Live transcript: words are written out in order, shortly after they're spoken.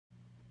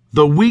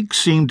The week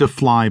seemed to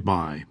fly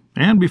by,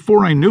 and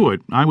before I knew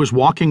it, I was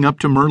walking up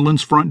to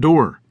Merlin's front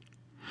door.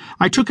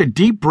 I took a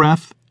deep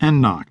breath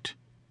and knocked.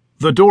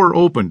 The door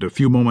opened a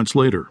few moments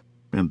later,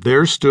 and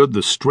there stood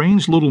the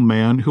strange little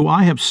man who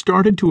I have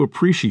started to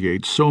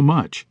appreciate so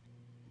much.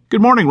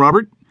 "Good morning,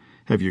 Robert.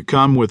 Have you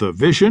come with a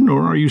vision,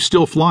 or are you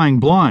still flying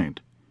blind?"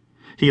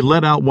 He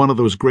let out one of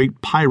those great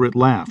pirate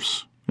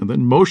laughs, and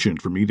then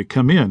motioned for me to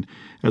come in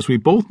as we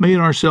both made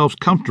ourselves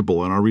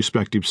comfortable in our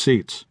respective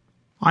seats.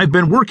 "I've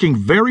been working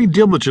very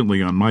diligently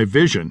on my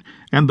vision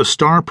and the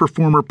Star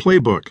Performer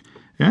Playbook,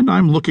 and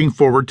I'm looking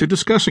forward to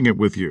discussing it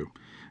with you,"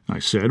 I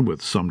said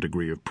with some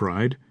degree of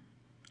pride.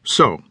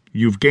 "So,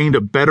 you've gained a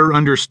better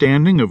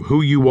understanding of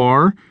who you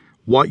are,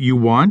 what you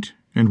want,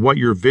 and what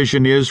your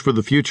vision is for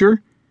the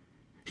future?"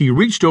 He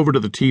reached over to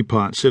the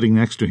teapot sitting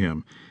next to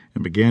him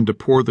and began to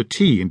pour the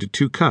tea into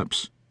 2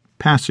 cups,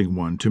 passing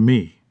one to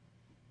me.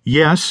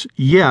 "Yes,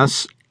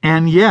 yes,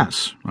 and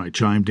yes," I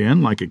chimed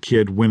in like a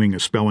kid winning a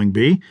spelling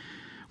bee.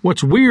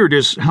 What's weird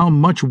is how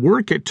much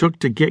work it took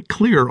to get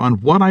clear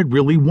on what I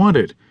really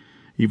wanted.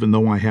 Even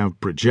though I have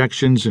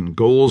projections and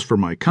goals for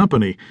my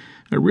company,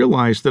 I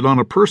realized that on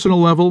a personal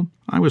level,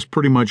 I was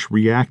pretty much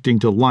reacting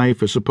to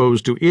life as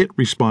opposed to it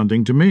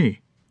responding to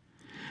me.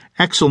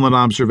 "Excellent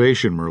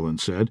observation," Merlin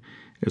said,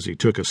 as he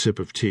took a sip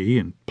of tea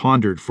and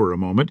pondered for a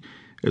moment,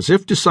 as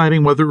if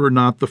deciding whether or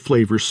not the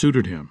flavor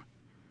suited him.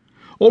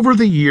 "Over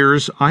the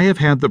years, I have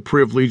had the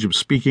privilege of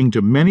speaking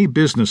to many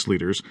business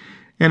leaders,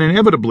 and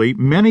inevitably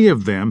many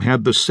of them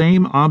had the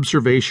same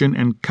observation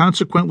and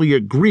consequently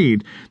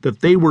agreed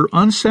that they were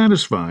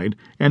unsatisfied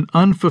and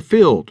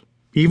unfulfilled,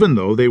 even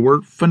though they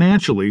were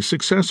financially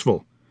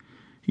successful."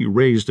 He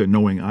raised a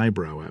knowing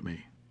eyebrow at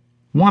me.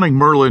 Wanting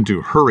Merlin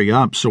to hurry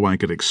up so I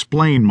could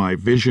explain my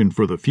vision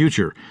for the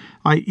future,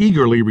 I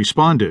eagerly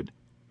responded,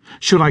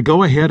 "Should I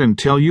go ahead and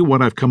tell you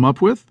what I've come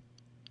up with?"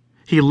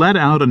 He let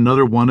out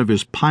another one of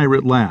his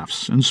pirate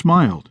laughs and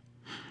smiled.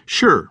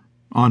 "Sure,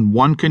 on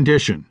one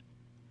condition."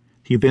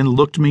 He then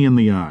looked me in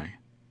the eye.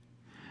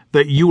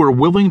 "That you are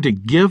willing to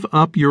give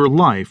up your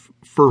life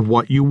for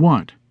what you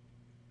want."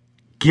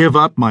 "Give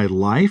up my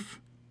life?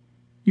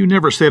 You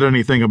never said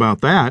anything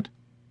about that."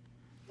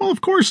 "Well,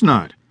 of course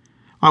not.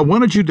 I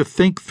wanted you to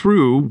think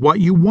through what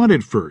you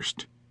wanted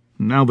first.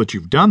 Now that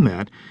you've done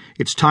that,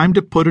 it's time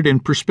to put it in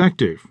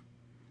perspective.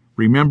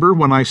 Remember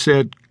when I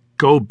said,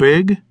 'Go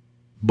big'?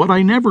 But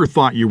I never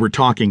thought you were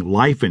talking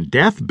life and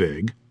death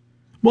big."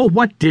 "Well,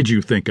 what did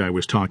you think I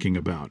was talking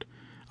about?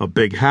 A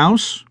big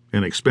house?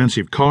 An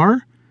expensive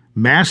car?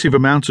 Massive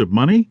amounts of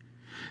money?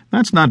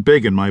 That's not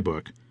big in my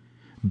book.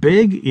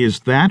 Big is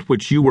that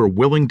which you are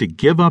willing to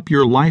give up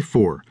your life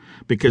for,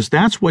 because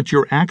that's what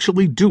you're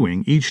actually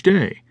doing each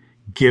day,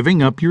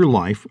 giving up your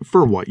life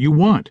for what you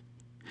want.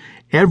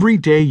 Every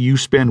day you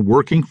spend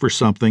working for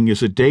something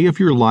is a day of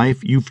your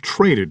life you've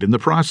traded in the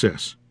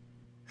process."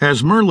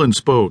 As Merlin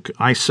spoke,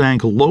 I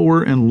sank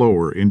lower and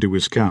lower into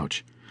his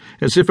couch,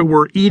 as if it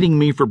were eating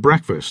me for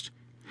breakfast.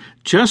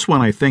 Just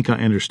when I think I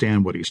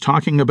understand what he's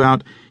talking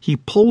about, he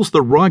pulls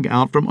the rug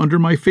out from under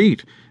my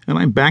feet, and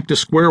I'm back to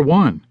square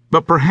one.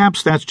 But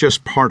perhaps that's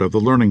just part of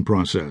the learning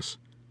process.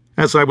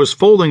 As I was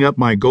folding up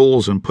my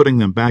goals and putting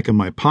them back in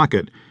my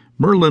pocket,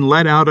 Merlin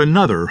let out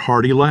another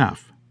hearty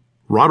laugh.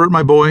 "Robert,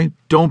 my boy,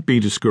 don't be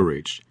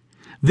discouraged.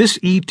 This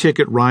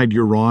e-ticket ride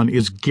you're on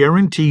is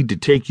guaranteed to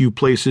take you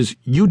places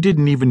you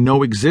didn't even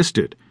know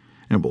existed,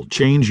 and will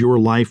change your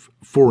life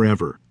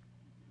forever.